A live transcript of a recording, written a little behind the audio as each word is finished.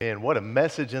And what a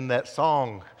message in that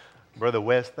song, Brother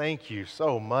Wes. Thank you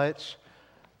so much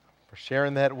for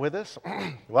sharing that with us.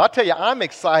 Well, I'll tell you, I'm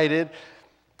excited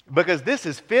because this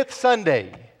is Fifth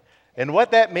Sunday. And what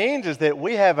that means is that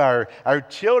we have our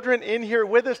children in here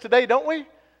with us today, don't we?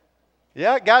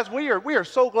 Yeah, guys, we are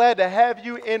so glad to have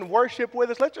you in worship with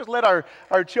us. Let's just let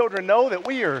our children know that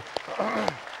we are...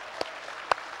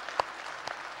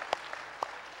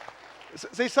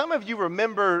 See, some of you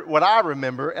remember what I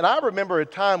remember, and I remember a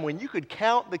time when you could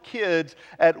count the kids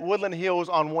at Woodland Hills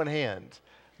on one hand.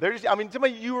 Some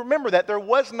of you remember that. There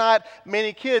was not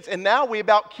many kids, and now we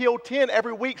about kill 10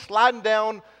 every week sliding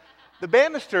down the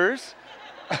banisters.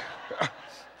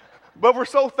 But we're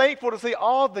so thankful to see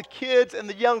all the kids and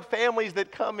the young families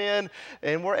that come in,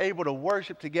 and we're able to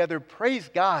worship together. Praise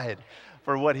God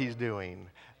for what He's doing.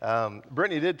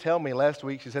 Brittany did tell me last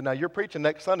week, she said, now you're preaching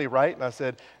next Sunday, right? And I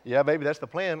said, yeah, baby, that's the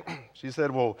plan. She said,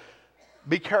 well,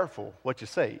 be careful what you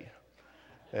say.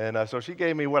 And so she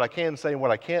gave me what I can say and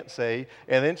what I can't say.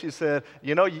 And then she said,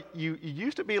 you know, you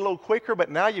used to be a little quicker,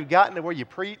 but now you've gotten to where you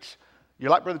preach.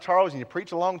 You're like Brother Charles and you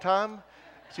preach a long time.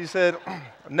 She said,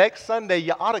 next Sunday,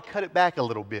 you ought to cut it back a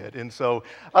little bit. And so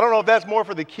I don't know if that's more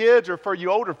for the kids or for you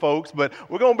older folks, but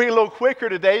we're going to be a little quicker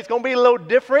today. It's going to be a little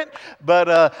different, but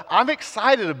I'm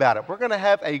excited about it. We're going to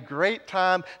have a great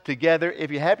time together. If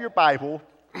you have your Bible,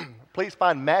 please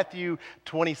find Matthew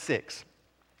 26.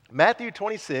 Matthew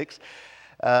 26,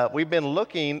 we've been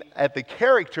looking at the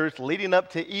characters leading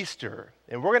up to Easter.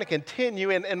 And we're going to continue,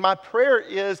 and my prayer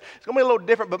is, it's going to be a little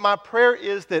different, but my prayer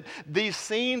is that these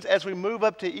scenes as we move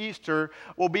up to Easter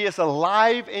will be as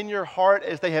alive in your heart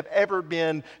as they have ever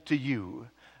been to you.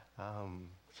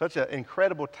 Such an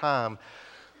incredible time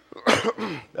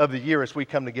of the year as we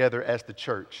come together as the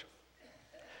church.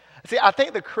 See, I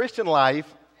think the Christian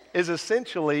life is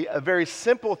essentially a very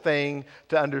simple thing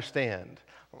to understand.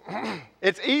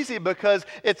 It's easy because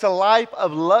it's a life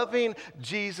of loving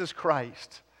Jesus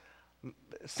Christ.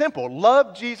 Simple.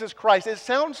 Love Jesus Christ. It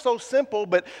sounds so simple,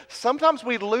 but sometimes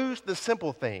we lose the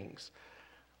simple things.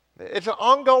 It's an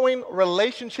ongoing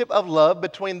relationship of love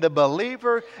between the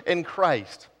believer and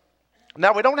Christ.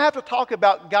 Now, we don't have to talk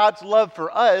about God's love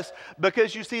for us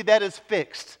because you see that is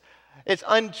fixed. It's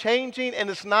unchanging and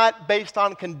it's not based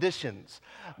on conditions.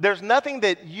 There's nothing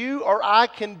that you or I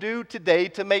can do today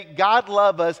to make God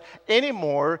love us any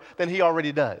more than He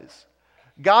already does.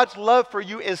 God's love for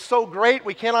you is so great,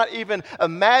 we cannot even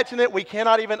imagine it, we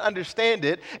cannot even understand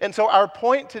it. And so our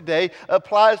point today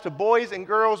applies to boys and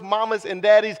girls, mamas and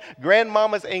daddies,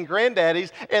 grandmamas and granddaddies.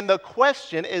 And the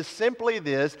question is simply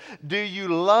this: do you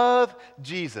love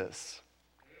Jesus?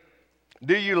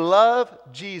 Do you love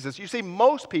Jesus? You see,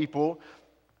 most people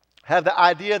have the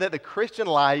idea that the Christian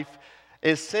life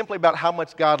is simply about how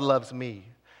much God loves me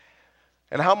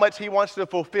and how much He wants to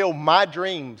fulfill my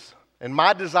dreams and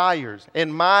my desires,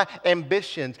 and my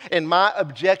ambitions, and my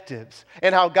objectives,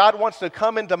 and how God wants to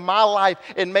come into my life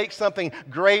and make something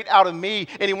great out of me,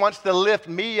 and He wants to lift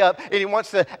me up, and He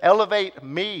wants to elevate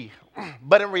me.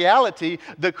 But in reality,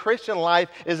 the Christian life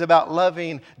is about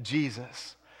loving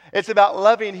Jesus. It's about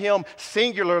loving Him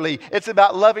singularly. It's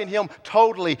about loving Him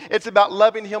totally. It's about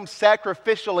loving Him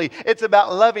sacrificially. It's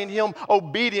about loving Him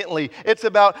obediently. It's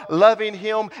about loving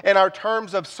Him in our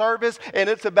terms of service, and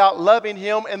it's about loving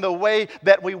Him in the way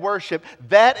that we worship.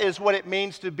 That is what it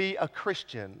means to be a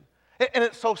Christian. And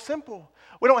it's so simple.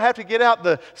 We don't have to get out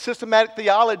the systematic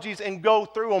theologies and go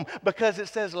through them because it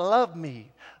says, love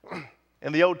me.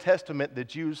 In the Old Testament, the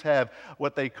Jews have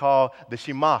what they call the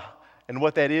Shema. And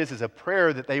what that is a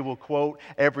prayer that they will quote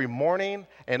every morning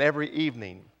and every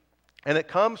evening. And it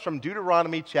comes from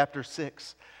Deuteronomy chapter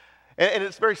 6. And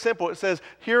it's very simple. It says,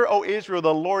 "Hear, O Israel,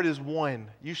 the Lord is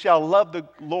one. You shall love the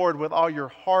Lord with all your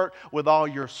heart, with all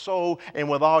your soul, and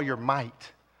with all your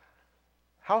might."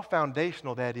 How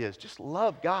foundational that is. Just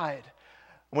love God.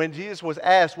 When Jesus was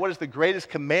asked, what is the greatest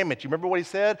commandment? You remember what He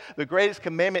said? The greatest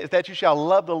commandment is that you shall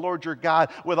love the Lord your God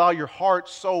with all your heart,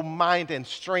 soul, mind, and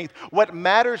strength. What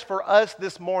matters for us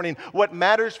this morning, what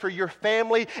matters for your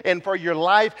family and for your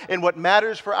life, and what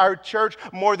matters for our church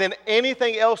more than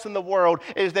anything else in the world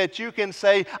is that you can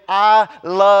say, I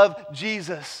love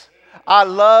Jesus. I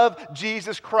love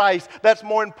Jesus Christ. That's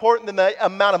more important than the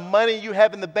amount of money you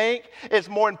have in the bank. It's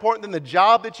more important than the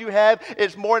job that you have.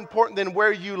 It's more important than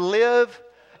where you live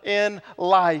in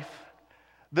life.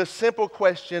 The simple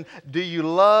question, do you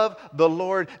love the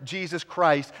Lord Jesus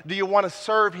Christ? Do you want to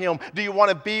serve Him? Do you want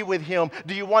to be with Him?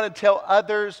 Do you want to tell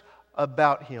others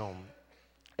about Him?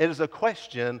 It is a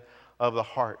question of the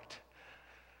heart.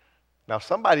 Now,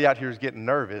 somebody out here is getting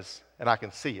nervous, and I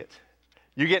can see it.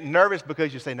 You're getting nervous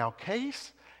because you say, now,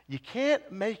 Case, you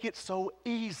can't make it so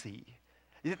easy.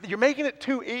 You're making it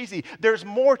too easy. There's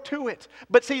more to it.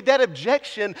 But see, that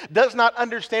objection does not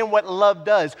understand what love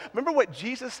does. Remember what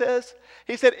Jesus says?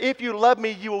 He said, if you love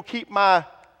me, you will keep my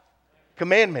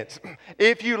commandments.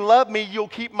 If you love me, you'll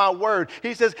keep my word.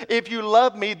 He says, if you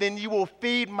love me, then you will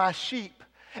feed my sheep.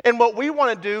 And what we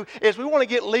want to do is we want to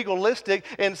get legalistic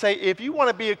and say, if you want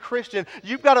to be a Christian,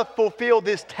 you've got to fulfill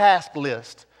this task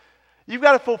list. You've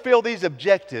got to fulfill these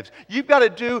objectives. You've got to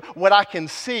do what I can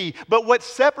see. But what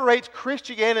separates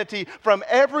Christianity from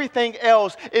everything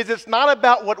else is it's not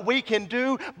about what we can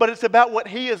do, but it's about what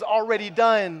He has already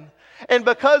done. And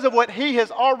because of what He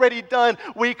has already done,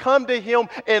 we come to Him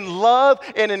in love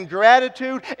and in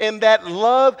gratitude, and that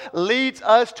love leads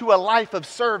us to a life of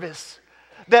service.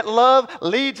 That love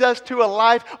leads us to a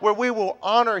life where we will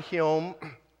honor Him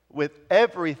with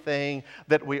everything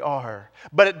that we are.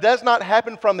 But it does not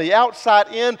happen from the outside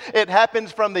in, it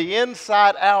happens from the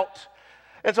inside out.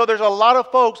 And so there's a lot of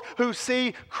folks who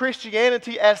see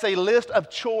Christianity as a list of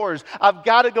chores. I've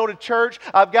got to go to church,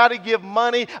 I've got to give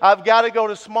money, I've got to go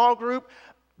to small group.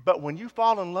 But when you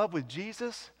fall in love with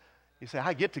Jesus, you say,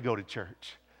 I get to go to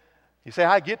church. You say,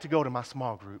 I get to go to my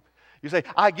small group. You say,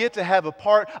 I get to have a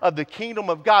part of the kingdom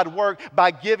of God work by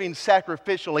giving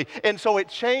sacrificially. And so it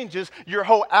changes your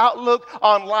whole outlook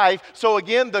on life. So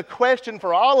again, the question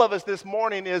for all of us this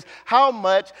morning is, how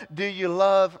much do you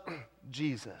love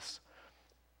Jesus?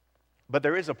 But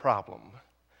there is a problem.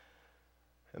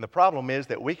 And the problem is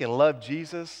that we can love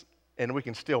Jesus and we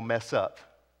can still mess up.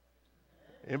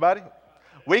 Anybody?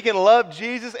 We can love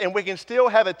Jesus and we can still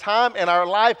have a time in our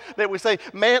life that we say,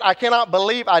 man, I cannot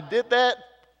believe I did that.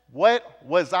 What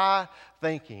was I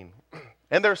thinking?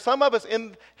 And there's some of us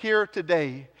in here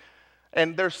today,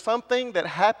 and there's something that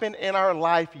happened in our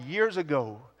life years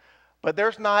ago, but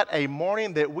there's not a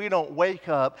morning that we don't wake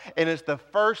up and it's the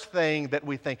first thing that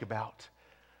we think about.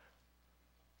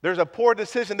 There's a poor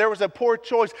decision. There was a poor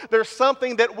choice. There's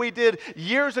something that we did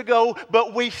years ago,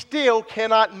 but we still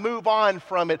cannot move on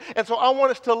from it. And so I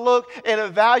want us to look and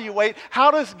evaluate,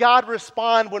 how does God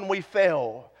respond when we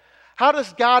fail? How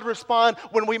does God respond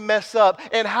when we mess up?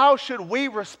 And how should we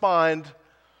respond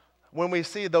when we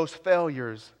see those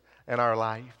failures in our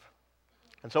life?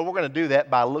 And so we're going to do that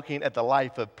by looking at the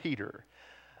life of Peter.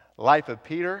 Life of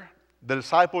Peter. The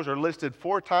disciples are listed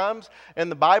 4 times in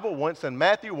the Bible, once in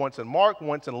Matthew, once in Mark,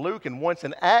 once in Luke, and once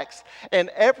in Acts. And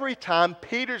every time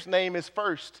Peter's name is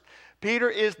first. Peter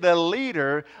is the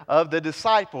leader of the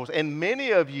disciples. And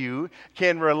many of you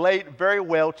can relate very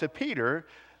well to Peter,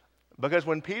 because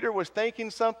when Peter was thinking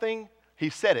something,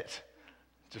 he said it,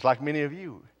 just like many of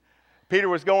you. Peter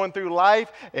was going through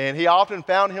life, and he often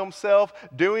found himself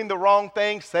doing the wrong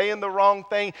thing, saying the wrong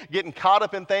thing, getting caught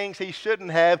up in things he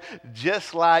shouldn't have,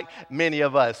 just like many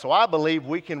of us. So I believe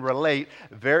we can relate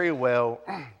very well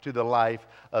to the life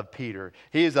of Peter.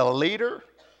 He is a leader,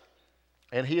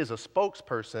 and he is a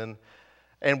spokesperson.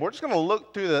 And we're just going to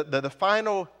look through the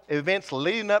final events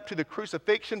leading up to the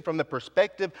crucifixion from the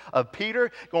perspective of Peter.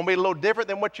 It's going to be a little different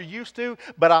than what you're used to,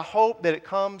 but I hope that it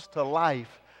comes to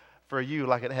life for you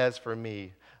like it has for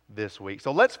me this week.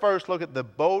 So let's first look at the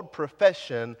bold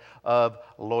profession of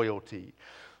loyalty.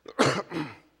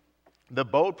 The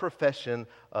bold profession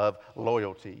of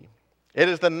loyalty. It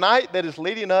is the night that is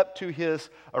leading up to his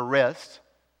arrest,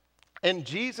 and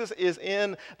Jesus is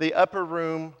in the upper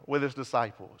room with his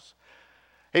disciples.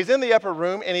 He's in the upper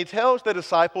room, and he tells the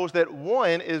disciples that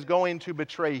one is going to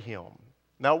betray him.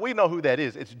 Now, we know who that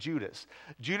is. It's Judas.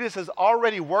 Judas has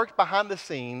already worked behind the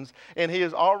scenes, and he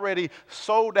has already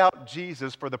sold out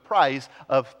Jesus for the price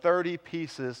of 30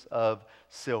 pieces of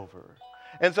silver.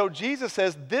 And so Jesus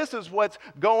says, this is what's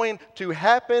going to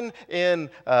happen in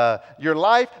your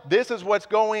life. This is what's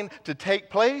going to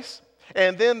take place.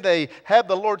 And then they have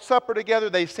the Lord's Supper together,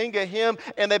 they sing a hymn,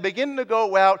 and they begin to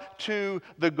go out to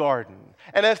the garden.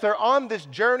 And as they're on this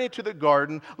journey to the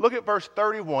garden, look at verse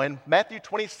 31, Matthew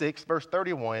 26, verse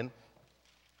 31.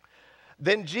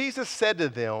 Then Jesus said to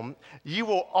them, you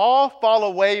will all fall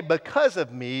away because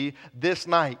of me this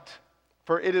night.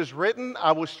 For it is written,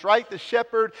 I will strike the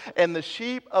shepherd, and the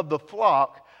sheep of the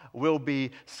flock will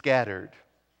be scattered.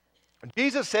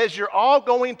 Jesus says you're all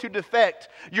going to defect.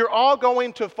 You're all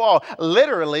going to fall.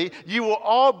 Literally, you will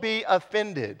all be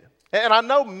offended. And I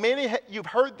know you've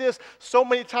heard this so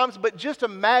many times, but just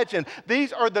imagine,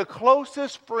 these are the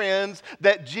closest friends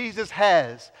that Jesus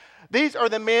has. These are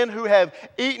the men who have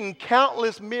eaten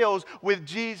countless meals with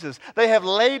Jesus. They have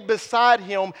laid beside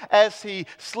him as he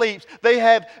sleeps. They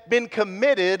have been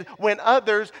committed when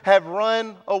others have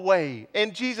run away.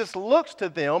 And Jesus looks to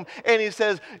them and he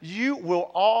says, you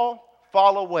will all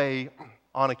fall away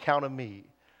on account of me.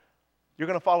 You're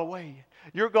going to fall away.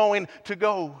 You're going to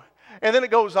go. And then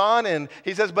it goes on and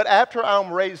he says, but after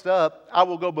I'm raised up, I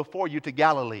will go before you to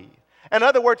Galilee. In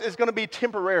other words, it's going to be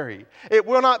temporary. It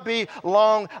will not be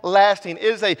long lasting. It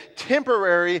is a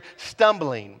temporary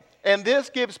stumbling. And this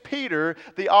gives Peter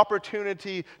the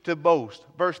opportunity to boast.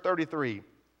 Verse 33.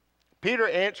 Peter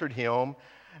answered him,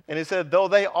 and he said, though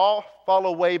they all fall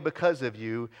away because of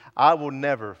you, I will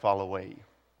never fall away.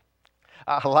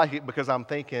 I like it because I'm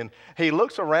thinking, he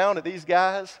looks around at these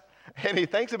guys, and he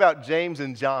thinks about James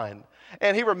and John.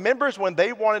 And he remembers when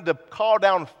they wanted to call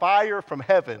down fire from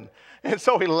heaven. And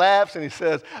so he laughs and he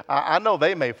says, I know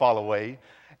they may fall away.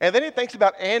 And then he thinks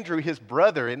about Andrew, his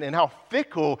brother, and how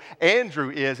fickle Andrew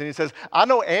is. And he says, I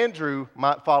know Andrew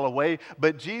might fall away,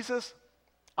 but Jesus,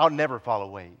 I'll never fall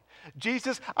away.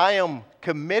 Jesus, I am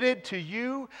committed to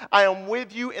you. I am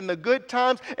with you in the good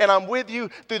times, and I'm with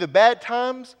you through the bad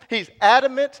times. He's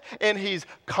adamant, and he's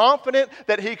confident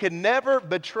that he could never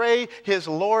betray his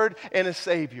Lord and his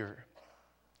Savior.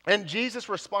 And Jesus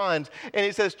responds, and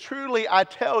he says, truly I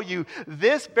tell you,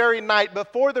 this very night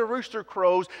before the rooster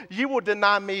crows, you will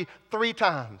deny me 3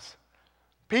 times.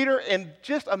 Peter, in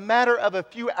just a matter of a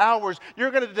few hours, you're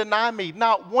going to deny me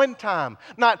not 1 time,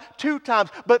 not 2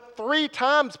 times, but 3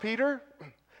 times, Peter.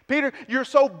 Peter, you're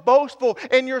so boastful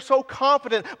and you're so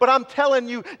confident, but I'm telling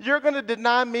you, you're going to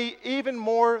deny me even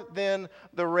more than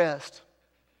the rest.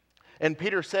 And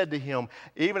Peter said to him,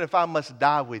 even if I must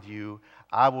die with you,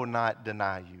 I will not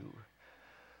deny you.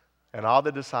 And all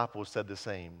the disciples said the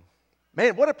same.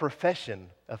 Man, what a profession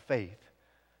of faith.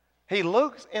 He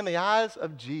looks in the eyes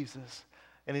of Jesus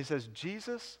and he says,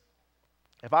 Jesus,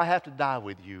 if I have to die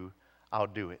with you, I'll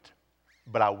do it.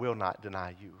 But I will not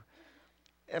deny you.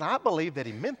 And I believe that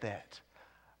he meant that.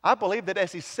 I believe that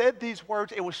as he said these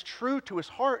words, it was true to his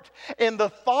heart. And the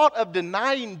thought of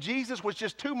denying Jesus was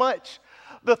just too much.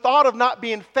 The thought of not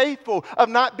being faithful, of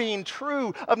not being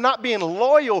true, of not being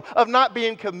loyal, of not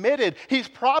being committed. He's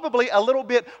probably a little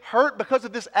bit hurt because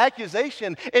of this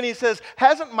accusation. And he says,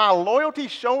 hasn't my loyalty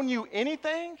shown you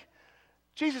anything?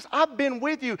 Jesus, I've been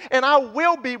with you and I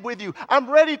will be with you. I'm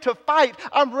ready to fight.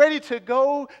 I'm ready to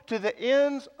go to the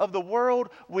ends of the world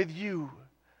with you.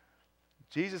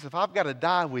 Jesus, if I've got to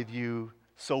die with you,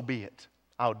 so be it.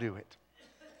 I'll do it.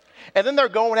 And then they're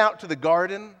going out to the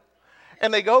garden.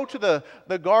 And they go to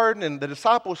the garden, and the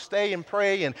disciples stay and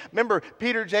pray. And remember,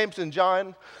 Peter, James, and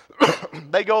John,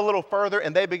 they go a little further,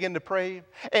 and they begin to pray.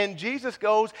 And Jesus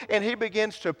goes, and he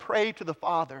begins to pray to the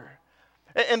Father.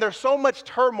 And there's so much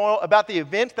turmoil about the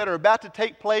events that are about to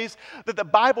take place that the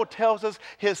Bible tells us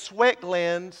his sweat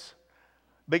glands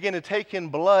begin to take in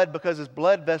blood because his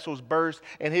blood vessels burst,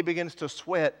 and he begins to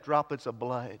sweat droplets of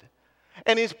blood.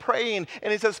 And he's praying,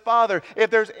 and he says, Father,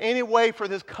 if there's any way for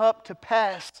this cup to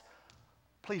pass,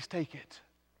 please take it.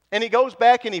 And he goes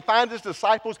back and he finds his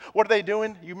disciples. What are they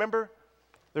doing? You remember?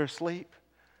 They're asleep.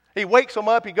 He wakes them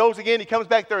up. He goes again. He comes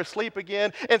back. They're asleep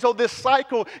again. And so this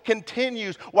cycle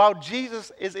continues while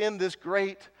Jesus is in this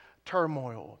great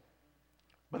turmoil.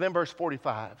 But then verse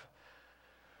 45.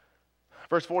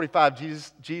 Verse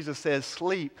 45, Jesus says,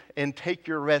 sleep and take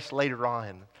your rest later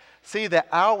on. See, the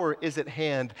hour is at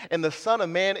hand, and the Son of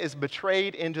Man is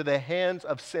betrayed into the hands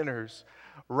of sinners.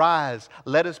 Rise,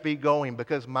 let us be going,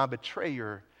 because my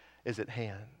betrayer is at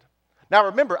hand. Now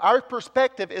remember, our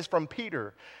perspective is from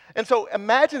Peter. And so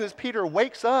imagine as Peter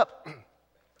wakes up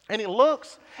and he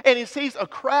looks and he sees a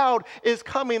crowd is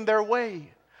coming their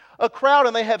way. A crowd,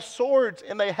 and they have swords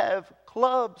and they have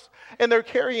clubs, and they're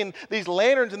carrying these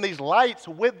lanterns and these lights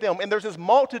with them, and there's this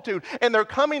multitude, and they're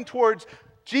coming towards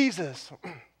Jesus.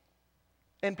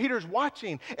 And Peter's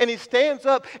watching, and he stands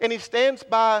up and he stands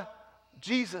by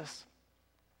Jesus.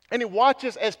 And he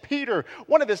watches as Peter,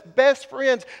 one of his best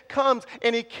friends, comes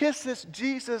and he kisses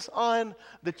Jesus on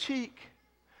the cheek.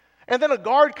 And then a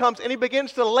guard comes and he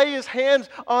begins to lay his hands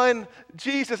on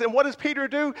Jesus. And what does Peter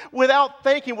do? Without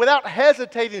thinking, without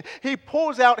hesitating, he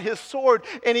pulls out his sword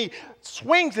and he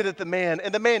swings it at the man.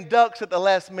 And the man ducks at the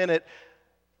last minute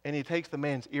and he takes the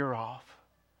man's ear off.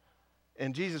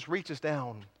 And Jesus reaches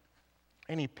down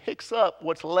and he picks up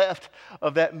what's left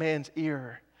of that man's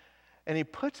ear and he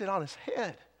puts it on his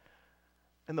head.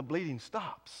 And the bleeding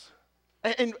stops.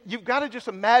 And you've got to just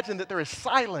imagine that there is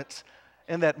silence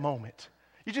in that moment.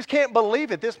 You just can't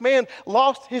believe it. This man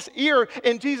lost his ear,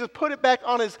 and Jesus put it back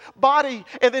on his body.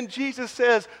 And then Jesus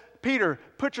says, Peter,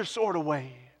 put your sword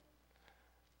away.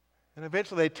 And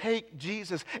eventually they take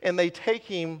Jesus and they take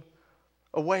him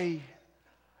away.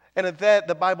 And at that,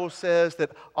 the Bible says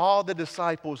that all the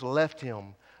disciples left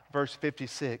him, verse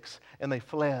 56, and they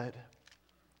fled.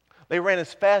 They ran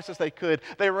as fast as they could.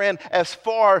 They ran as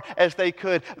far as they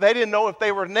could. They didn't know if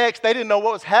they were next. They didn't know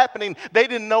what was happening. They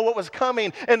didn't know what was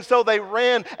coming. And so they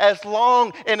ran as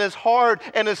long and as hard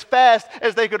and as fast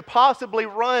as they could possibly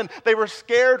run. They were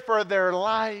scared for their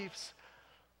lives.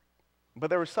 But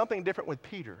there was something different with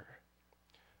Peter.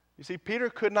 You see, Peter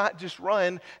could not just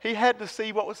run. He had to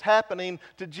see what was happening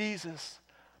to Jesus,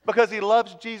 because he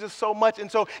loves Jesus so much. And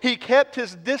so he kept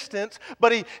his distance,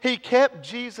 but he kept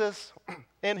Jesus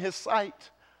in his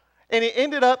sight. And he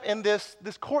ended up in this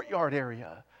courtyard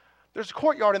area. There's a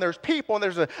courtyard, and there's people, and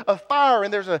there's a fire,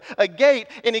 and there's a gate.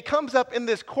 And he comes up in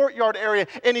this courtyard area,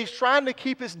 and he's trying to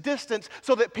keep his distance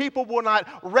so that people will not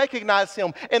recognize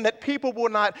him and that people will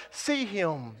not see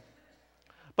him.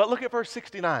 But look at verse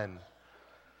 69.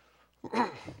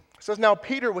 It says, now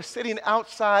Peter was sitting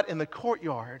outside in the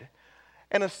courtyard,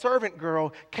 and a servant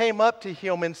girl came up to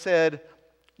him and said,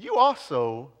 you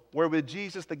also were with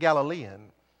Jesus the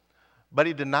Galilean. But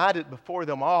he denied it before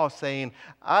them all, saying,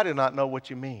 I do not know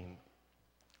what you mean.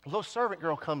 A little servant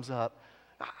girl comes up.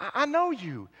 I know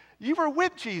you. You were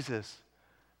with Jesus.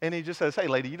 And he just says, hey,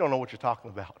 lady, you don't know what you're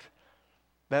talking about.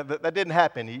 That didn't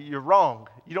happen. You're wrong.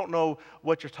 You don't know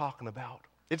what you're talking about.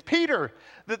 It's Peter,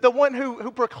 the one who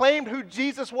proclaimed who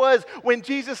Jesus was when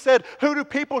Jesus said, who do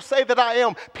people say that I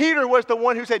am? Peter was the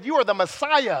one who said, you are the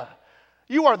Messiah.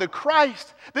 You are the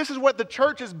Christ. This is what the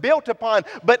church is built upon.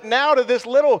 But now to this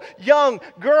little young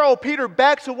girl, Peter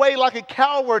backs away like a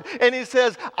coward, and he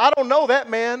says, I don't know that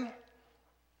man.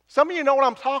 Some of you know what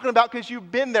I'm talking about because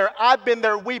you've been there. I've been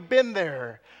there. We've been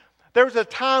there. There was a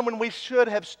time when we should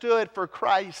have stood for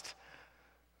Christ,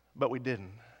 but we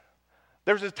didn't.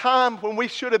 There was a time when we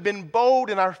should have been bold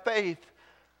in our faith,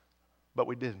 but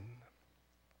we didn't.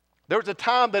 There was a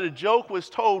time that a joke was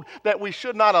told that we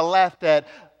should not have laughed at,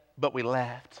 but we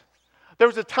laughed. There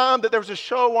was a time that there was a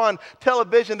show on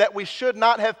television that we should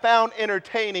not have found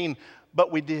entertaining,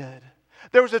 but we did.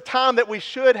 There was a time that we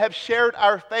should have shared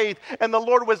our faith, and the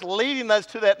Lord was leading us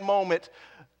to that moment,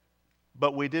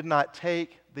 but we did not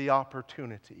take the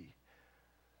opportunity.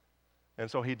 And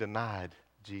so he denied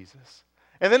Jesus.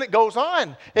 And then it goes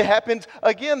on. It happens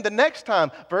again the next time.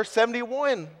 Verse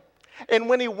 71. And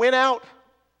when he went out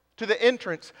to the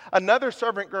entrance, another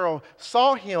servant girl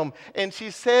saw him, and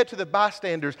she said to the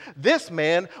bystanders, this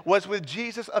man was with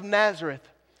Jesus of Nazareth.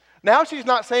 Now she's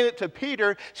not saying it to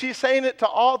Peter. She's saying it to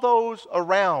all those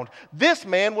around. This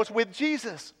man was with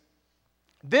Jesus.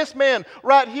 This man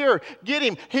right here, get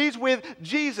him. He's with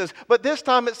Jesus. But this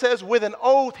time it says with an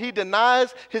oath he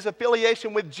denies his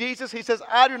affiliation with Jesus. He says,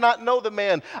 I do not know the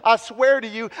man. I swear to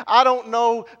you, I don't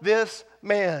know this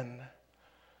man.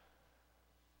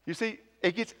 You see,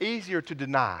 it gets easier to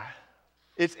deny.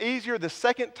 It's easier the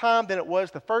second time than it was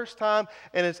the first time,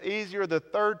 and it's easier the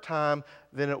third time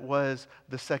than it was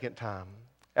the second time.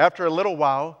 After a little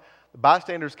while, the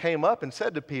bystanders came up and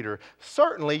said to Peter,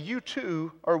 certainly you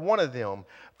too are one of them,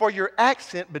 for your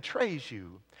accent betrays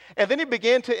you. And then he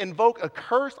began to invoke a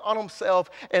curse on himself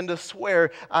and to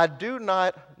swear, I do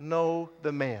not know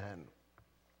the man.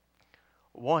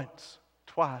 Once,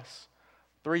 twice,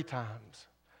 3 times.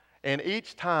 And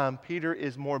each time Peter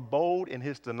is more bold in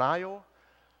his denial,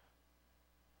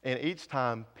 and each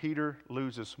time Peter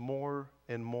loses more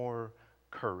and more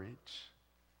courage.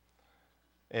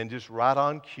 And just right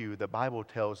on cue, the Bible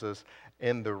tells us,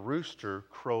 and the rooster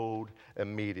crowed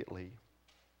immediately.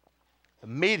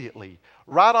 Immediately,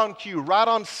 right on cue, right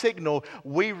on signal,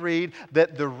 we read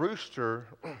that the rooster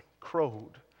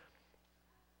crowed.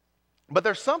 But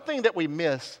there's something that we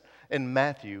miss in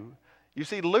Matthew. You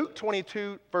see, Luke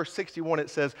 22, verse 61, it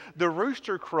says, the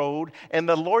rooster crowed, and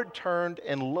the Lord turned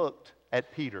and looked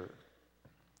at Peter.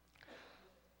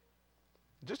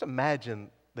 Just imagine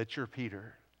that you're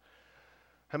Peter.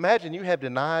 Imagine you have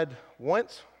denied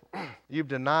once, you've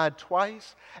denied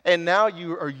twice, and now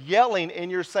you are yelling and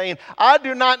you're saying, I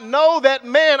do not know that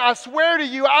man. I swear to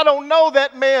you, I don't know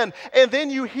that man. And then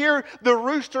you hear the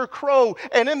rooster crow,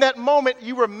 and in that moment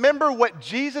you remember what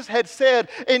Jesus had said,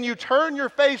 and you turn your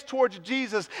face towards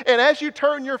Jesus. And as you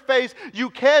turn your face, you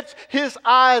catch his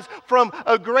eyes from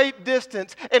a great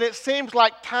distance, and it seems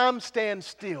like time stands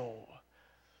still.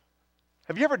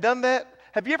 Have you ever done that?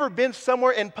 Have you ever been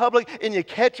somewhere in public and you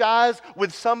catch eyes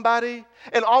with somebody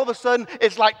and all of a sudden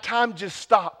it's like time just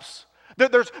stops?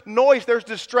 There's noise, there's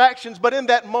distractions, but in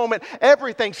that moment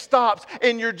everything stops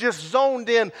and you're just zoned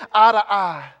in eye to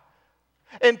eye.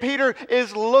 And Peter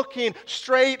is looking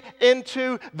straight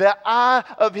into the eye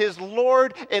of his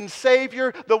Lord and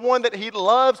Savior, the one that he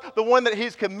loves, the one that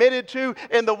he's committed to,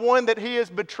 and the one that he has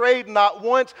betrayed not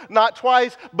once, not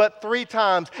twice, but 3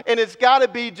 times. And it's got to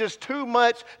be just too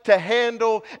much to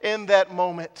handle in that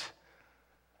moment.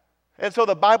 And so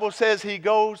the Bible says he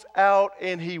goes out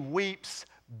and he weeps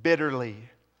bitterly.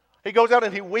 He goes out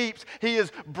and he weeps. He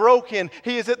is broken.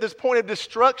 He is at this point of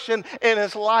destruction in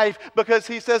his life because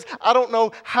he says, I don't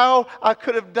know how I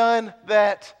could have done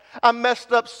that. I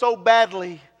messed up so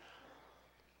badly.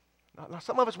 Now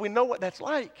some of us, we know what that's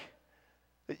like.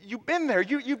 You've been there.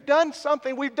 You've done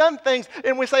something. We've done things.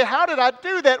 And we say, how did I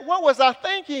do that? What was I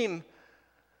thinking?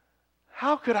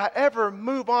 How could I ever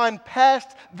move on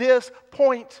past this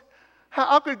point?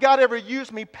 How could God ever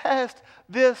use me past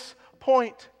this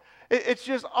point? It's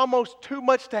just almost too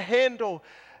much to handle,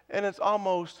 and it's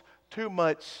almost too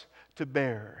much to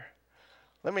bear.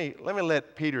 Let me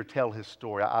let Peter tell his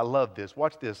story. I love this.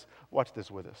 Watch this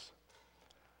with us.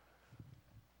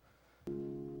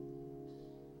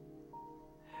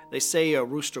 They say a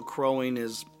rooster crowing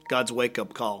is God's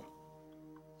wake-up call.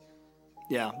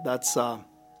 Yeah, that's at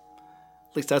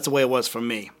least that's the way it was for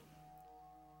me.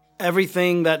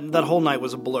 Everything that whole night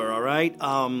was a blur, all right?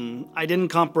 I didn't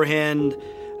comprehend.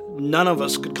 None of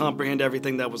us could comprehend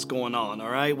everything that was going on, all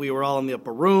right? We were all in the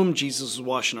upper room. Jesus was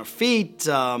washing our feet.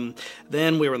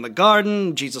 Then we were in the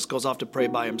garden. Jesus goes off to pray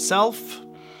by himself.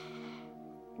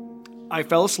 I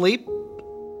fell asleep.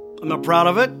 I'm not proud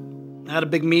of it. I had a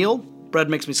big meal. Bread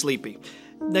makes me sleepy.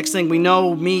 Next thing we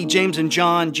know, me, James, and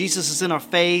John, Jesus is in our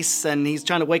face, and he's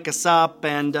trying to wake us up,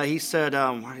 and he said,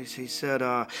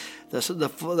 the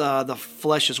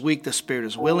flesh is weak, the spirit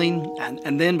is willing,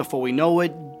 and then before we know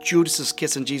it, Judas is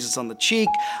kissing Jesus on the cheek.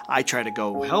 I try to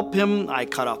go help him. I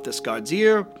cut off this guard's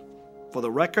ear. For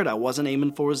the record, I wasn't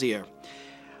aiming for his ear.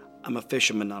 I'm a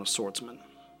fisherman, not a swordsman.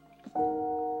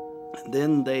 And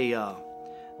then they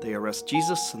arrest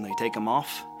Jesus, and they take him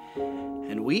off,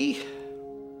 and we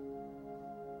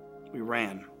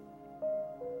ran.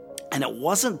 And it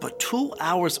wasn't but 2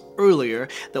 hours earlier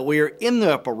that we were in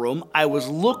the upper room. I was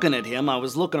looking at him. I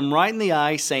was looking him right in the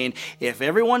eye saying, if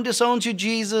everyone disowns you,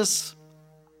 Jesus,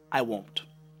 I won't.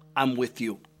 I'm with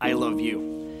you. I love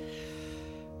you.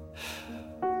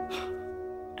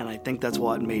 And I think that's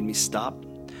what made me stop,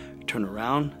 turn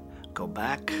around, go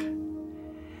back.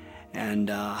 And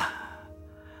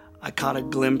I caught a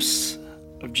glimpse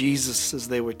of Jesus as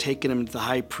they were taking him to the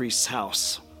high priest's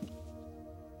house.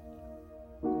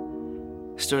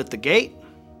 Stood at the gate,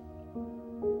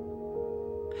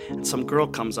 and some girl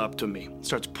comes up to me,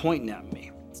 starts pointing at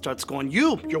me, starts going,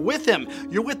 you're with him.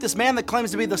 You're with this man that claims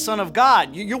to be the Son of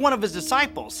God. You're one of his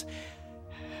disciples.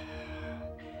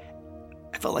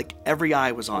 I felt like every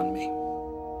eye was on me.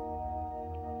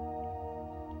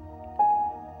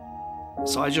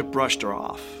 So I just brushed her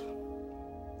off.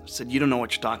 I said, you don't know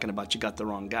what you're talking about. You got the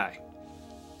wrong guy.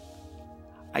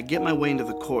 I get my way into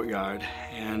the courtyard,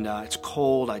 and it's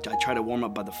cold. I try to warm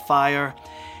up by the fire.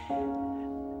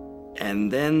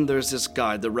 And then there's this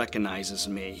guard that recognizes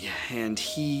me, and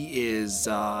he is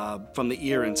from the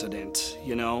ear incident,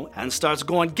 and starts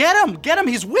going, get him,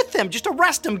 he's with him, just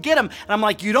arrest him, get him. And I'm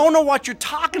like, you don't know what you're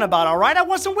talking about, all right? I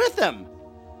wasn't with him.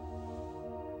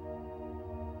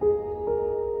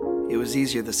 It was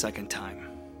easier the second time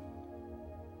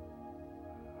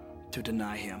to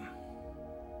deny him.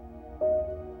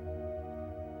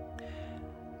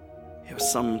 It was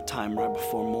sometime right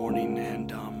before morning,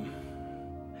 and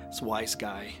this wise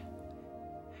guy,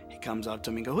 he comes up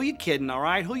to me and goes, who you kidding, all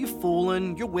right? Who you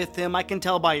fooling? You're with him. I can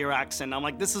tell by your accent. I'm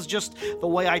like, this is just the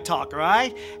way I talk, all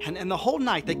right? And the whole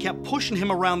night, they kept pushing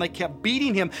him around. They kept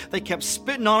beating him. They kept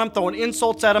spitting on him, throwing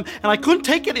insults at him, and I couldn't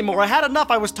take it anymore. I had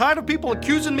enough. I was tired of people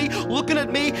accusing me, looking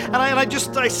at me, and I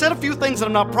said a few things that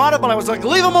I'm not proud of, but I was like,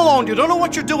 leave him alone. You don't know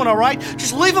what you're doing, all right?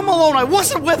 Just leave him alone. I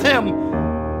wasn't with him.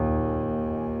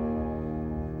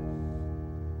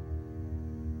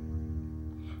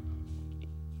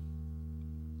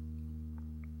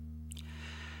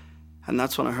 And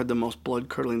that's when I heard the most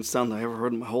blood-curdling sound I ever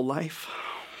heard in my whole life.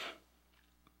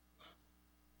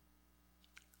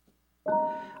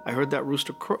 I heard that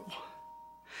rooster crow.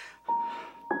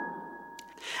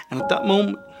 And at that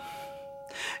moment,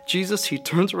 Jesus, he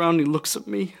turns around and he looks at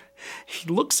me. He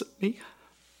looks at me.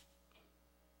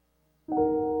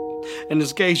 And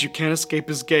his gaze, you can't escape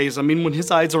his gaze. I mean, when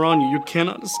his eyes are on you, you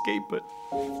cannot escape it.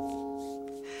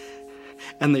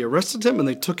 And they arrested him and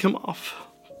they took him off.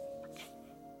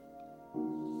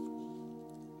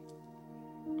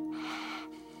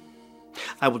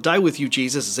 I will die with you,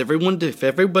 Jesus. If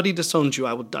everybody disowns you,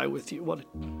 I will die with you. What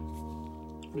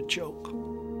a joke.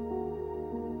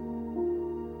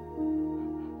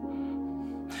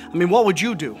 I mean, what would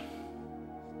you do?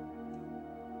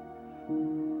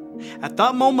 At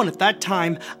that moment, at that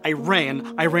time, I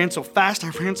ran. I ran so fast, I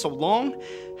ran so long.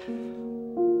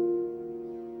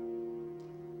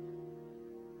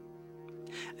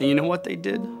 And you know what they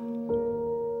did?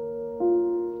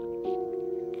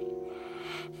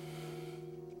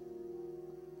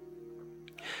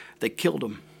 They killed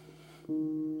him.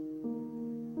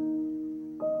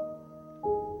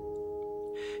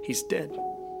 He's dead.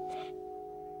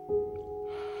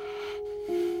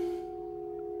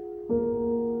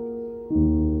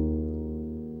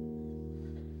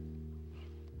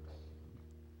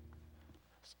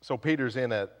 So Peter's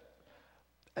in a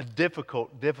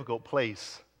difficult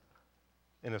place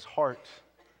in his heart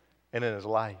and in his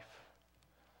life.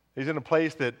 He's in a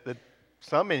place that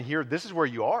some in here, this is where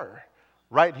you are.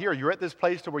 Right here, you're at this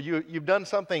place to where you've done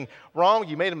something wrong,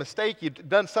 you made a mistake, you've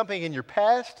done something in your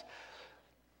past.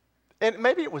 And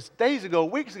maybe it was days ago,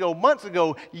 weeks ago, months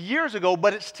ago, years ago,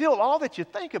 but it's still all that you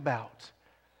think about.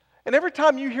 And every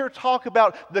time you hear talk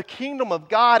about the kingdom of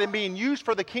God and being used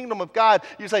for the kingdom of God,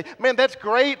 you say, man, that's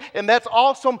great and that's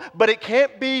awesome, but it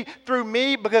can't be through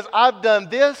me because I've done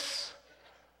this.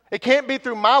 It can't be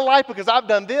through my life because I've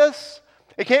done this.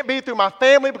 It can't be through my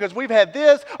family because we've had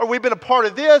this, or we've been a part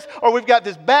of this, or we've got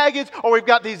this baggage, or we've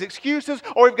got these excuses,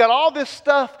 or we've got all this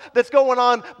stuff that's going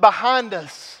on behind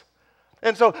us.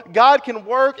 And so God can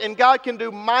work and God can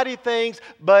do mighty things,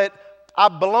 but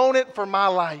I've blown it for my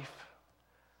life.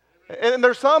 And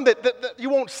there's some that you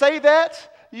won't say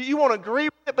that, you won't agree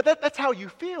with it, but that's how you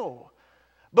feel.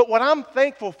 But what I'm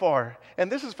thankful for,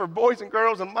 and this is for boys and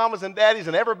girls and mamas and daddies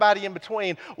and everybody in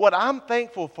between, what I'm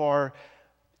thankful for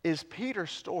is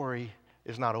Peter's story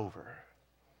is not over.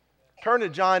 Turn to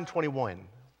John 21.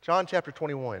 John chapter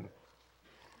 21.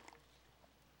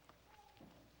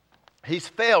 He's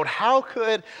failed. How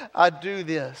could I do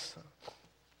this?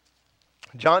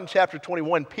 John chapter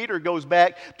 21, Peter goes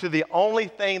back to the only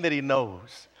thing that he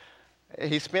knows.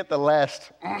 He spent the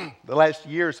last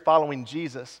years following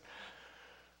Jesus.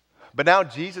 But now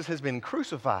Jesus has been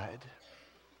crucified.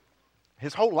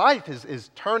 His whole life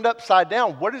is turned upside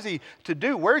down. What is he to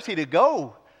do? Where is he to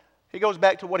go? He goes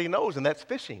back to what he knows, and that's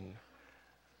fishing.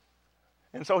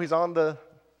 And so he's on the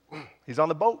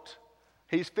boat.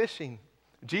 He's fishing.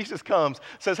 Jesus comes,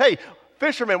 says, hey,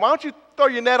 fisherman, why don't you throw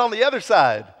your net on the other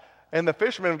side? And the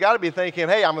fishermen have got to be thinking,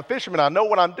 hey, I'm a fisherman. I know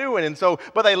what I'm doing. And so,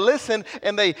 but they listen,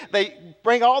 and they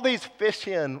bring all these fish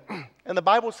in. And the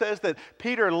Bible says that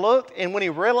Peter looked, and when he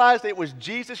realized it was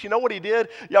Jesus, you know what he did?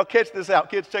 Y'all catch this out.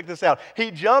 Kids, check this out.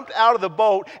 He jumped out of the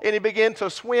boat, and he began to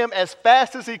swim as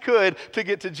fast as he could to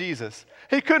get to Jesus.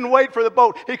 He couldn't wait for the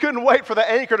boat. He couldn't wait for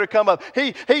the anchor to come up.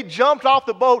 He jumped off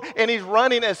the boat, and he's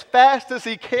running as fast as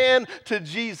he can to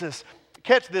Jesus.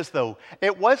 Catch this, though.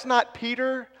 It was not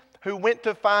Peter who went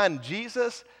to find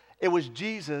Jesus. It was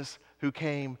Jesus who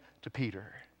came to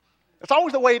Peter. That's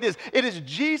always the way it is. It is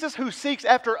Jesus who seeks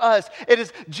after us. It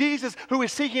is Jesus who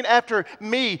is seeking after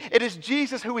me. It is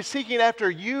Jesus who is seeking after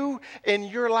you in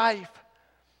your life.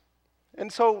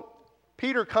 And so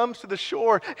Peter comes to the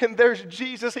shore, and there's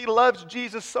Jesus. He loves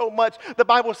Jesus so much. The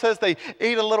Bible says they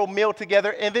ate a little meal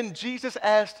together, and then Jesus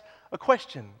asked a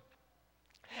question.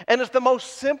 And it's the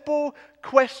most simple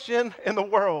question in the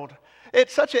world.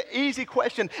 It's such an easy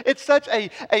question. It's such a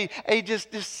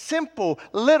just this simple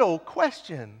little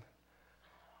question.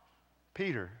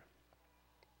 Peter,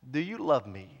 do you love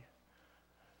me?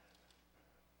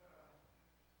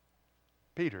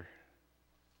 Peter,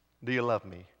 do you love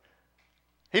me?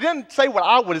 He didn't say what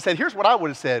I would have said. Here's what I would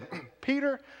have said.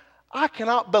 Peter, I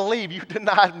cannot believe you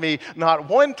denied me not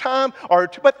one time or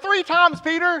two, but 3 times,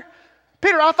 Peter.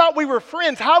 Peter, I thought we were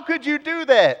friends. How could you do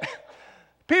that?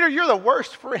 Peter, you're the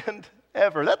worst friend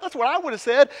ever. That's what I would have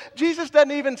said. Jesus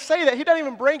doesn't even say that. He doesn't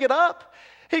even bring it up.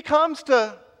 He comes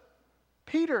to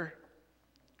Peter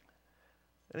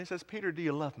and he says, Peter, do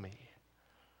you love me?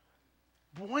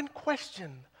 One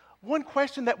question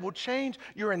that will change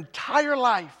your entire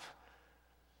life.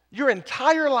 Your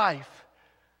entire life.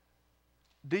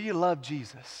 Do you love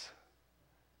Jesus?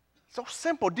 So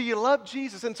simple. Do you love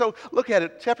Jesus? And so look at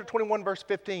it, chapter 21, verse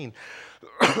 15.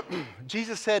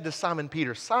 Jesus said to Simon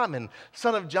Peter, Simon,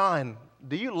 son of John,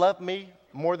 do you love me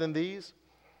more than these?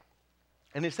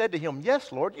 And he said to him,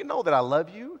 yes, Lord, you know that I love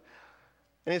you.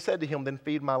 And he said to him, then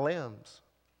feed my lambs.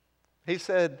 He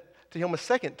said to him a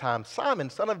second time,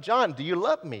 Simon, son of John, do you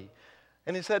love me?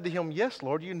 And he said to him, yes,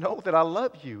 Lord, you know that I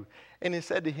love you. And he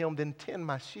said to him, then tend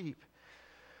my sheep.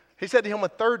 He said to him a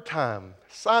third time,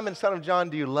 Simon, son of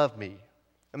John, do you love me?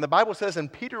 And the Bible says,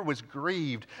 and Peter was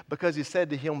grieved because he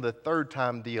said to him the third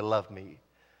time, do you love me?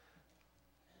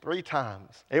 3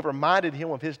 times. It reminded him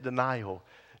of his denial.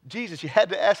 Jesus, you had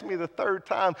to ask me the third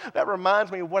time. That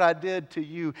reminds me of what I did to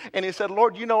you. And he said,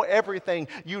 Lord, you know everything.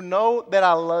 You know that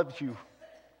I love you.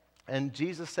 And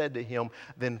Jesus said to him,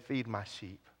 then feed my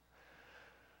sheep.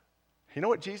 You know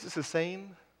what Jesus is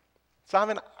saying?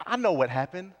 Simon, I know what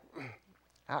happened.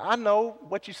 I know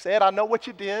what you said. I know what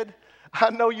you did. I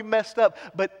know you messed up.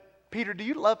 But Peter, do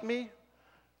you love me?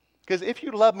 Because if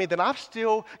you love me, then I've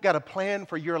still got a plan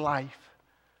for your life.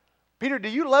 Peter, do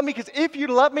you love me? Because if you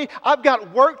love me, I've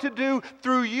got work to do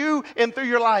through you and through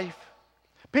your life.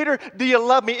 Peter, do you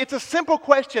love me? It's a simple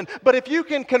question, but if you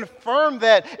can confirm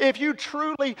that, if you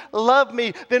truly love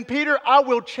me, then Peter, I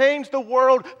will change the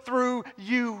world through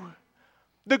you.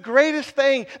 The greatest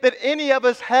thing that any of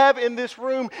us have in this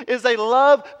room is a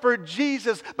love for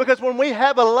Jesus, because when we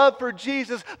have a love for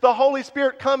Jesus, the Holy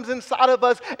Spirit comes inside of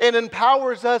us and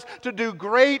empowers us to do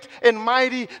great and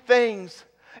mighty things.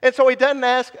 And so he doesn't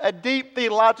ask a deep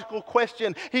theological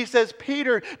question. He says,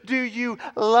 Peter, do you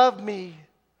love me?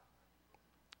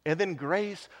 And then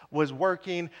grace was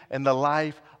working in the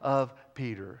life of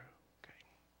Peter.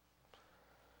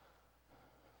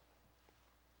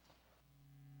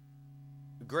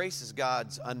 Grace is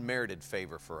God's unmerited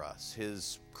favor for us,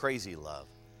 His crazy love.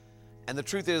 And the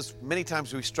truth is, many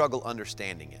times we struggle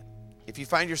understanding it. If you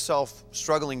find yourself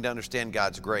struggling to understand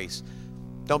God's grace,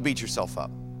 don't beat yourself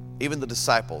up. Even the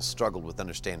disciples struggled with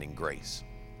understanding grace.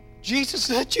 Jesus,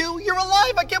 is that you? You're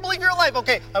alive. I can't believe you're alive.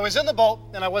 Okay, I was in the boat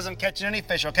and I wasn't catching any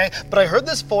fish, okay? But I heard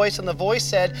this voice and the voice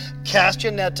said, cast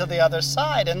your net to the other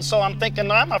side. And so I'm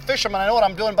thinking, I'm a fisherman. I know what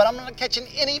I'm doing, but I'm not catching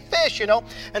any fish, you know?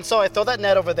 And so I throw that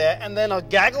net over there and then a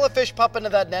gaggle of fish pop into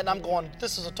that net and I'm going,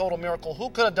 this is a total miracle.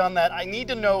 Who could have done that? I need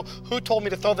to know who told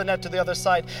me to throw the net to the other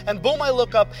side. And boom, I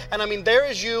look up and I mean, there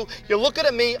is you. You're looking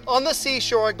at me on the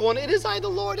seashore going, it is I, the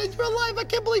Lord, and you're alive. I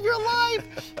can't believe you're alive.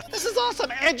 This is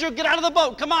awesome. Andrew, get out of the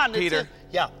boat. Come on. Peter.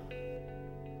 Yeah.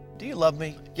 Do you love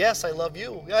me? Yes, I love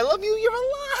you. I love you. You're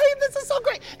alive. This is so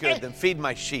great. Good, then feed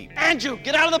my sheep. Andrew,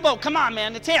 get out of the boat. Come on,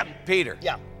 man. It's him. Peter.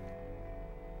 Yeah.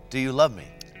 Do you love me?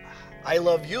 I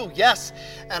love you, yes.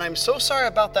 And I'm so sorry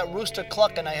about that rooster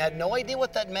clucking. I had no idea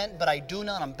what that meant, but I do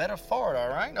now. I'm better for it, all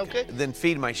right? Okay? Then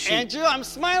feed my sheep. Andrew, I'm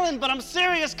smiling, but I'm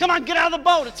serious. Come on, get out of the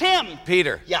boat. It's him.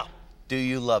 Peter. Yeah. Do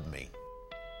you love me?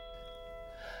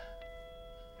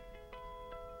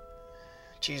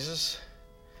 Jesus,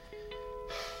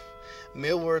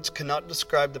 mere words cannot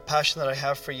describe the passion that I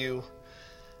have for you.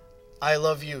 I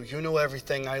love you. You know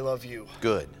everything. I love you.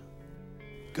 Good.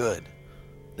 Good.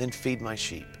 Then feed my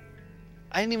sheep.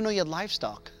 I didn't even know you had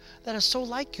livestock. That is so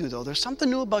like you, though. There's something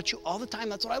new about you all the time.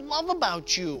 That's what I love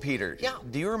about you. Peter, yeah.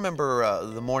 Do you remember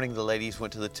the morning the ladies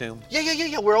went to the tomb?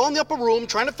 Yeah. We're all in the upper room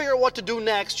trying to figure out what to do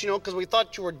next, you know, because we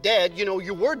thought you were dead. You know,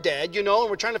 you were dead, you know, and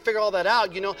we're trying to figure all that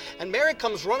out, you know. And Mary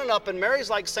comes running up, and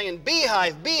Mary's like saying,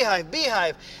 beehive, beehive,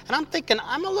 beehive. And I'm thinking,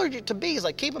 I'm allergic to bees.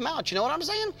 Like, keep them out, you know what I'm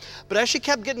saying? But as she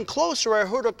kept getting closer, I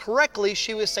heard her correctly.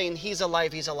 She was saying, he's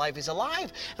alive, he's alive, he's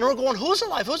alive. And we're going, who's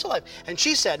alive, who's alive? And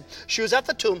she said, she was at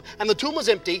the tomb, and the tomb was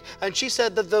empty, and she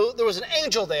said that there was an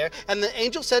angel there, and the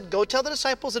angel said, go tell the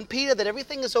disciples and Peter that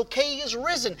everything is okay, he is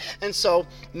risen. And so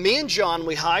me and John,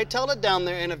 we hightailed it down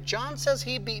there, and if John says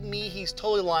he beat me, he's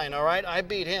totally lying, all right? I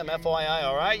beat him, FYI,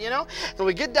 all right, you know? And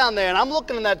we get down there, and I'm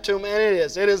looking in that tomb, and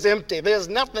it is empty. There's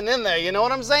nothing in there, you know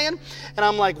what I'm saying? And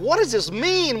I'm like, what does this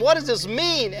mean? What does this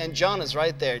mean? And John is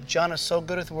right there. John is so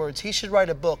good with words. He should write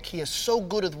a book. He is so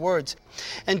good with words.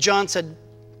 And John said,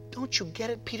 don't you get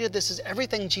it, Peter? This is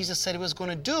everything Jesus said he was going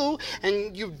to do,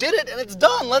 and you did it, and it's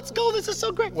done. Let's go. This is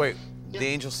so great. Wait, yeah. The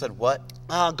angel said what?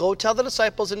 Go tell the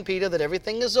disciples and Peter that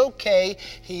everything is okay.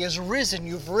 He is risen.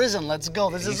 You've risen. Let's go.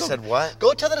 He said what?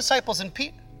 Go tell the disciples and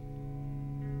Peter.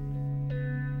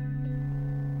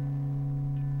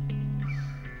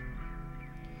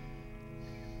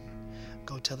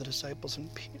 Go tell the disciples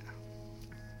and Peter.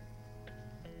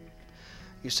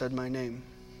 You said my name.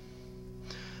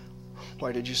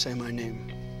 Why did you say my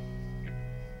name?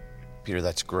 Peter,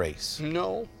 that's grace.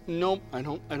 No, I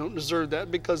don't deserve that,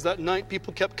 because that night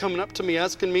people kept coming up to me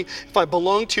asking me if I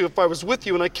belonged to you, if I was with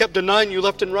you, and I kept denying you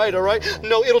left and right, all right?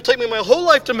 No, it'll take me my whole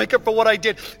life to make up for what I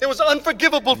did. It was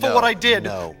unforgivable for what I did.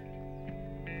 No.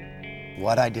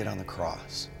 What I did on the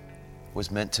cross was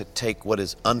meant to take what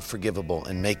is unforgivable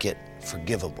and make it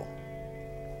forgivable.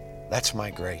 That's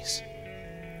my grace.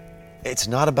 It's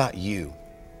not about you.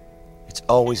 It's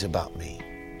always about me.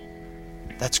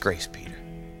 That's grace, Peter.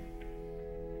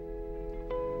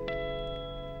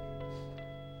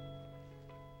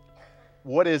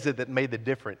 What is it that made the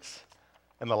difference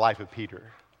in the life of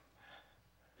Peter?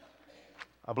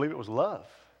 I believe it was love.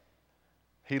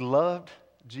 He loved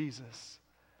Jesus.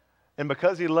 And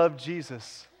because he loved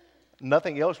Jesus,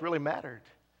 nothing else really mattered.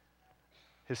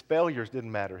 His failures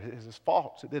didn't matter. His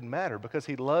faults, it didn't matter, because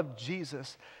he loved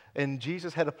Jesus, and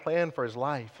Jesus had a plan for his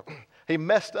life. He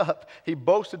messed up. He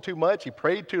boasted too much. He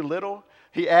prayed too little.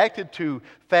 He acted too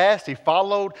fast. He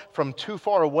followed from too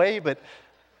far away. But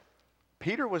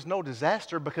Peter was no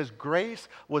disaster, because grace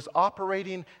was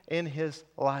operating in his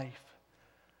life.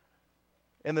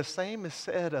 And the same is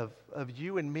said of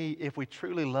you and me if we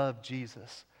truly love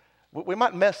Jesus. We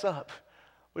might mess up.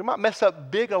 We might mess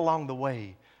up big along the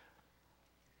way,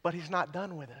 but he's not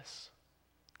done with us.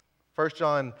 1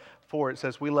 John 4, it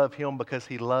says, we love him because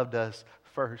he loved us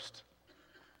first.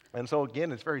 And so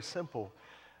again, it's very simple.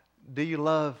 Do you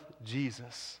love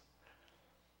Jesus?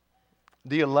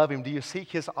 Do you love him? Do you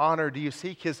seek his honor? Do you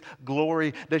seek his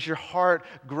glory? Does your heart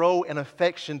grow in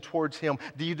affection towards him?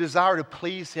 Do you desire to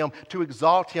please him, to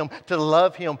exalt him, to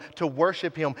love him, to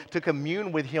worship him, to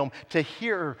commune with him, to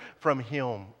hear from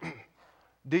him?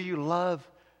 Do you love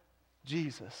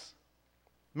Jesus?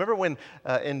 Remember when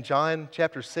in John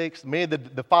chapter 6, many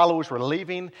of the followers were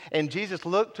leaving, and Jesus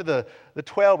looked to the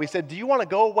 12. He said, do you want to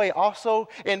go away also?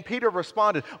 And Peter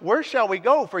responded, where shall we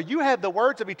go? For you have the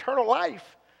words of eternal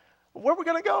life. Where are we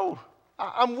going to go?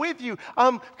 I'm with you.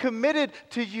 I'm committed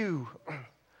to you.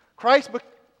 Christ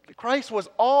was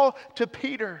all to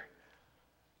Peter.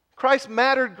 Christ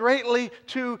mattered greatly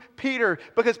to Peter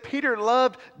because Peter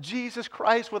loved Jesus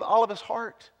Christ with all of his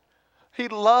heart. He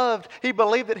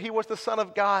believed that he was the Son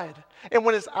of God. And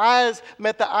when his eyes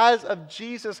met the eyes of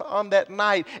Jesus on that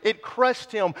night, it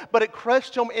crushed him, but it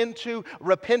crushed him into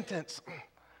repentance.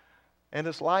 And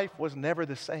his life was never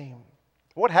the same.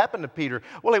 What happened to Peter?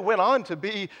 Well, he went on to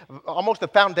be almost the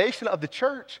foundation of the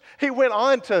church. He went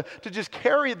on to just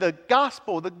carry the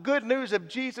gospel, the good news of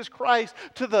Jesus Christ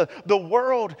to the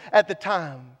world at the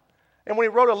time. And when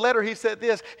he wrote a letter, he said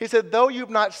this. He said, though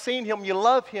you've not seen him, you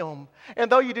love him.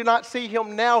 And though you do not see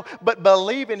him now, but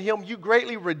believe in him, you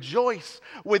greatly rejoice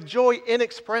with joy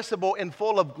inexpressible and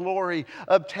full of glory,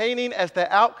 obtaining as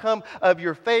the outcome of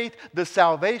your faith the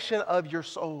salvation of your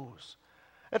souls.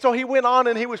 And so he went on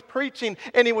and he was preaching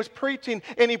and he was preaching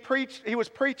and he was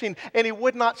preaching and he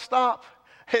would not stop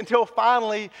until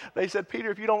finally they said,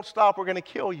 Peter, if you don't stop, we're going to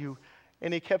kill you.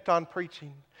 And he kept on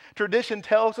preaching. Tradition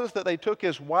tells us that they took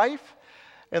his wife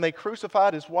and they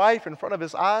crucified his wife in front of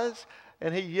his eyes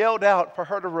and he yelled out for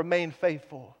her to remain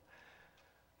faithful.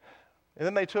 And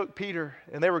then they took Peter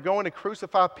and they were going to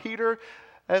crucify Peter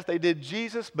as they did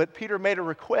Jesus, but Peter made a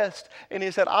request and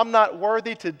he said, I'm not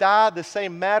worthy to die the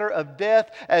same manner of death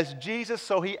as Jesus,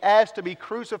 so he asked to be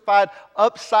crucified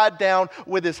upside down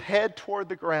with his head toward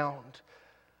the ground.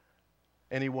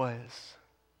 And he was.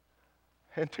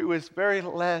 And to his very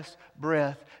last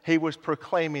breath, he was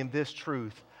proclaiming this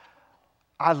truth.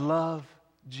 I love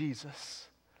Jesus.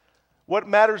 What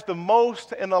matters the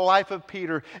most in the life of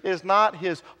Peter is not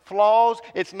his flaws,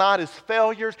 it's not his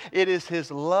failures, it is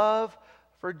his love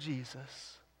for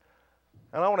Jesus.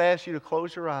 And I want to ask you to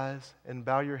close your eyes and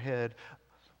bow your head.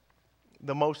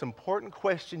 The most important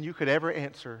question you could ever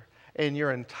answer in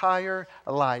your entire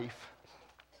life.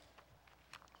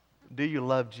 Do you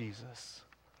love Jesus?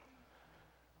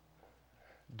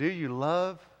 Do you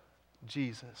love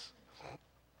Jesus?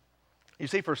 You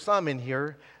see, for some in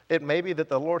here, it may be that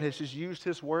the Lord has just used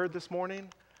his word this morning,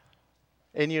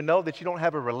 and you know that you don't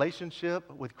have a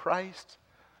relationship with Christ,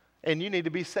 and you need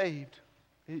to be saved.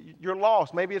 You're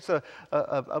lost. Maybe it's a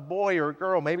boy or a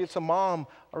girl. Maybe it's a mom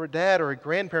or a dad or a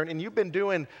grandparent, and you've been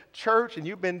doing church and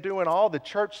you've been doing all the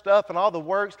church stuff and all the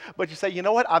works, but you say, you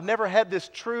know what? I've never had this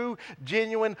true,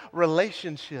 genuine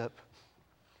relationship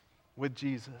with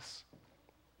Jesus.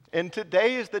 And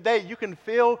today is the day. You can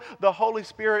feel the Holy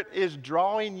Spirit is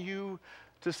drawing you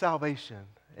to salvation,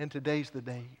 and today's the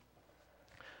day.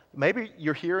 Maybe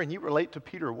you're here and you relate to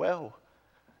Peter well,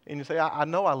 and you say, I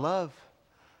know I love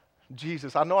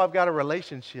Jesus. I know I've got a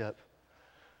relationship,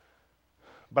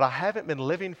 but I haven't been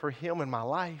living for him in my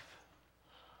life.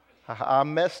 I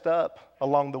messed up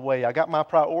along the way. I got my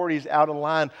priorities out of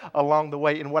line along the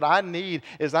way. And what I need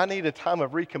is I need a time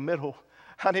of recommittal.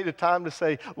 I need a time to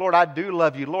say, Lord, I do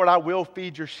love you. Lord, I will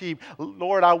feed your sheep.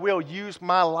 Lord, I will use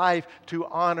my life to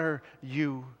honor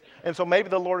you. And so maybe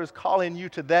the Lord is calling you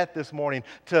to that this morning,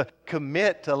 to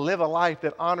commit to live a life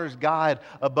that honors God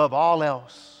above all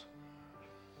else.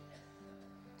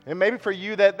 And maybe for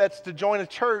you that's to join a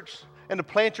church and to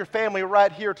plant your family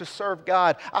right here to serve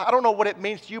God. I don't know what it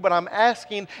means to you, but I'm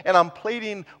asking and I'm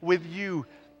pleading with you,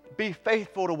 be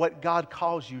faithful to what God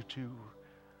calls you to.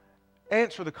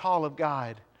 Answer the call of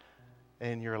God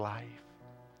in your life.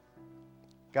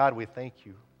 God, we thank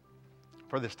you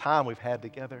for this time we've had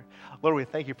together. Lord, we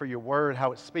thank you for your word,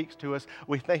 how it speaks to us.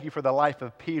 We thank you for the life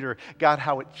of Peter. God,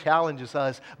 how it challenges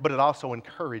us, but it also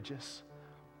encourages.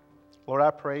 Lord,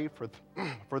 I pray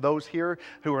for those here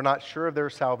who are not sure of their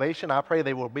salvation. I pray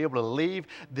they will be able to leave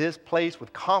this place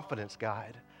with confidence,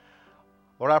 God.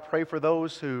 Lord, I pray for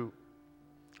those who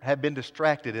have been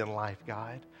distracted in life,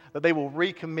 God, that they will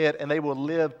recommit and they will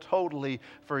live totally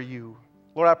for you.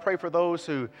 Lord, I pray for those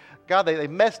who, God, they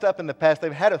messed up in the past.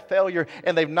 They've had a failure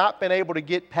and they've not been able to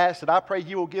get past it. I pray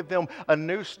you will give them a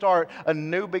new start, a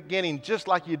new beginning, just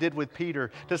like you did with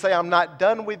Peter, to say, I'm not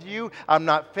done with you. I'm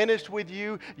not finished with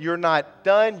you. You're not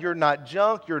done. You're not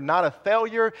junk. You're not a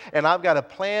failure. And I've got a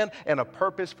plan and a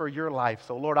purpose for your life.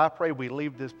 So, Lord, I pray we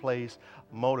leave this place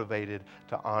motivated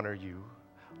to honor you.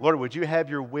 Lord, would you have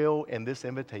your will in this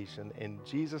invitation? In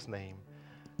Jesus' name,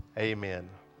 amen.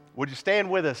 Would you stand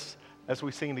with us as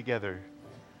we sing together?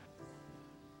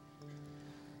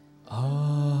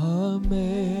 Amazing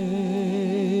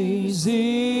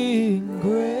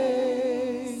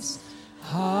grace,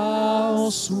 how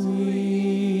sweet